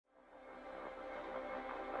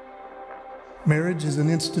Marriage is an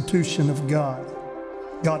institution of God.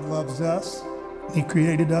 God loves us. He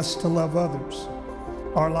created us to love others.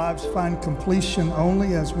 Our lives find completion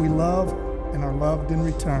only as we love and are loved in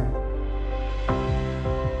return.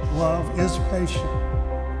 Love is patient.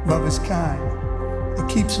 Love is kind. It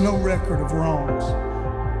keeps no record of wrongs.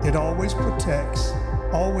 It always protects,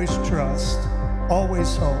 always trusts,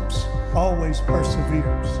 always hopes, always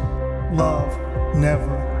perseveres. Love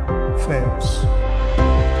never fails.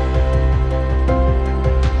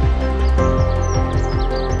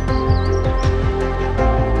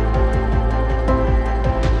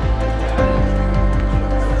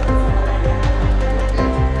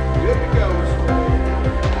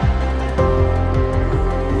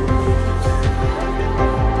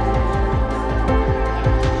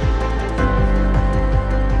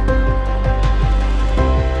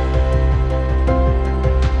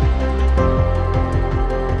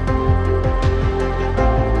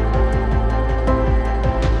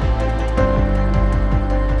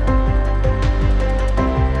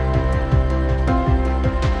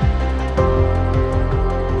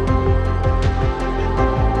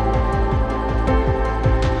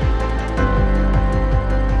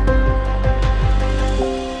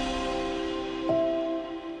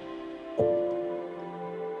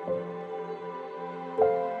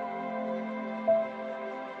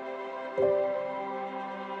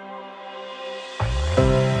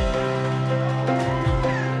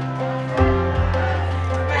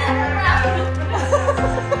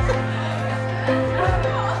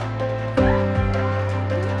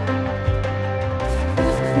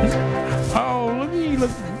 Oh, look at you,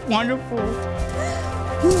 look wonderful.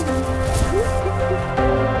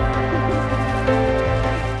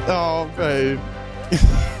 Oh, babe.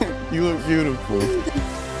 You look beautiful.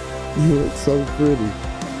 You look so pretty.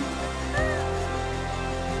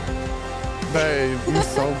 Babe, you're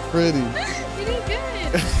so pretty. You did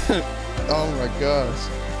good. Oh my gosh.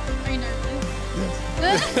 Are you nervous?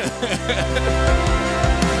 Yes.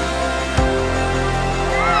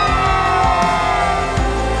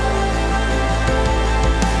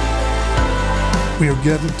 We are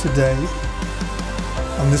gathered today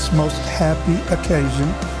on this most happy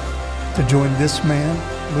occasion to join this man,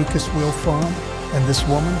 Lucas Wilfon, and this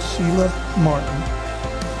woman, Sheela Martin,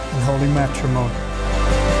 in holy matrimony.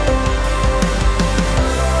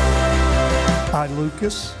 I,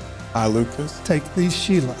 Lucas, take thee,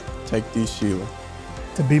 Sheela,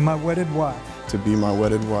 to be my wedded wife.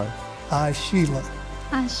 I, Sheela,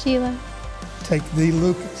 take thee,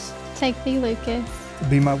 Lucas, to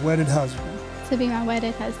be my wedded husband.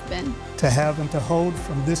 To have and to hold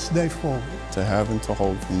from this day forward.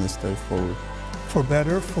 For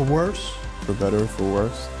better, for worse.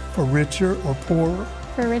 For richer or poorer.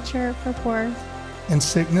 In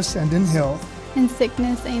sickness and in health.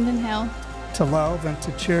 To love and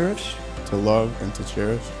to cherish.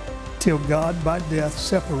 Till God by death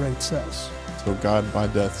separates us.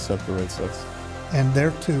 And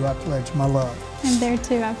thereto I pledge my love.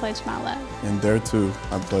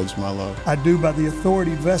 I do, by the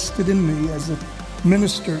authority vested in me as a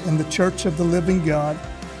minister in the Church of the Living God,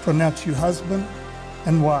 pronounce you husband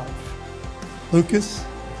and wife. Lucas,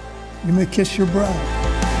 you may kiss your bride.